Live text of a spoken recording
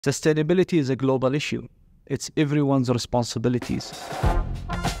Sustainability is a global issue. It's everyone's responsibilities.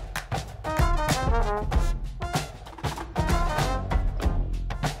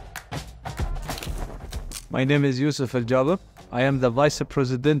 My name is Yusuf Al-Jabir. I am the Vice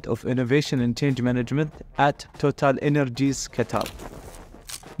President of Innovation and Change Management at TotalEnergies Qatar.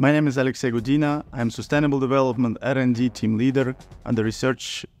 My name is Alexey Godina. I am Sustainable Development R&D Team Leader at the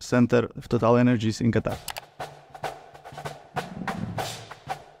Research Center of TotalEnergies in Qatar.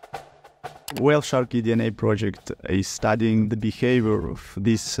 Whale Shark eDNA project is studying the behavior of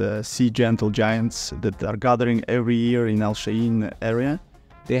these sea gentle giants that are gathering every year in Al Shaheen area.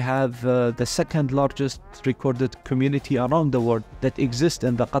 They have the second largest recorded community around the world that exists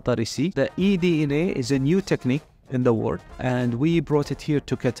in the Qatari Sea. The eDNA is a new technique in the world, and we brought it here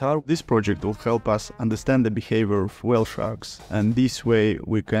to Qatar. This project will help us understand the behavior of whale sharks, and this way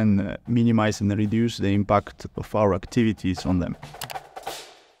we can minimize and reduce the impact of our activities on them.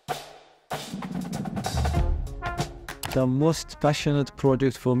 The most passionate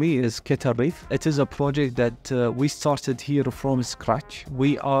project for me is Qatar Reef. It is a project that we started here from scratch.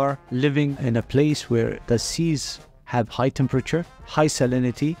 We are living in a place where the seas have high temperature, high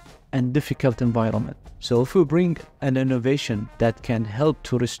salinity, and difficult environment. So if we bring an innovation that can help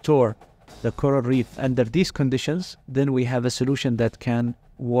to restore the coral reef under these conditions, then we have a solution that can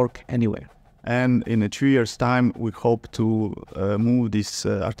work anywhere. And in 2 years' time, we hope to move these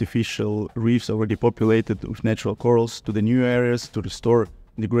artificial reefs already populated with natural corals to the new areas to restore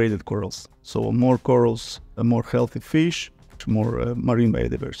degraded corals. So more corals, more healthy fish, more marine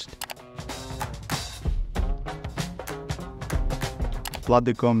biodiversity.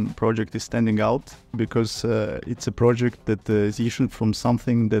 Floodecom project is standing out because it's a project that is issued from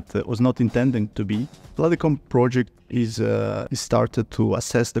something that was not intended to be. Floodecom project is started to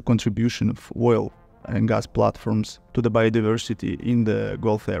assess the contribution of oil and gas platforms to the biodiversity in the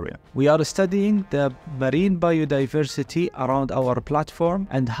Gulf area. We are studying the marine biodiversity around our platform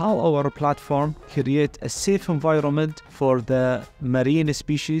and how our platform creates a safe environment for the marine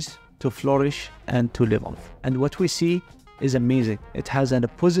species to flourish and to live on. And what we see is amazing. It has a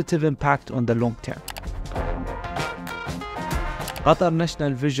positive impact on the long term. Qatar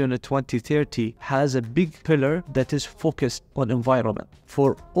National Vision 2030 has a big pillar that is focused on environment.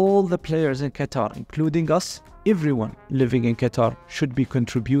 For all the players in Qatar, including us, everyone living in Qatar should be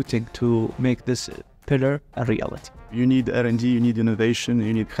contributing to make this pillar a reality. You need R&D, you need innovation,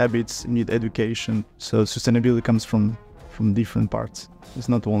 you need habits, you need education. So sustainability comes from different parts. It's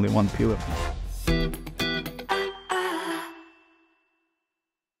not only one pillar.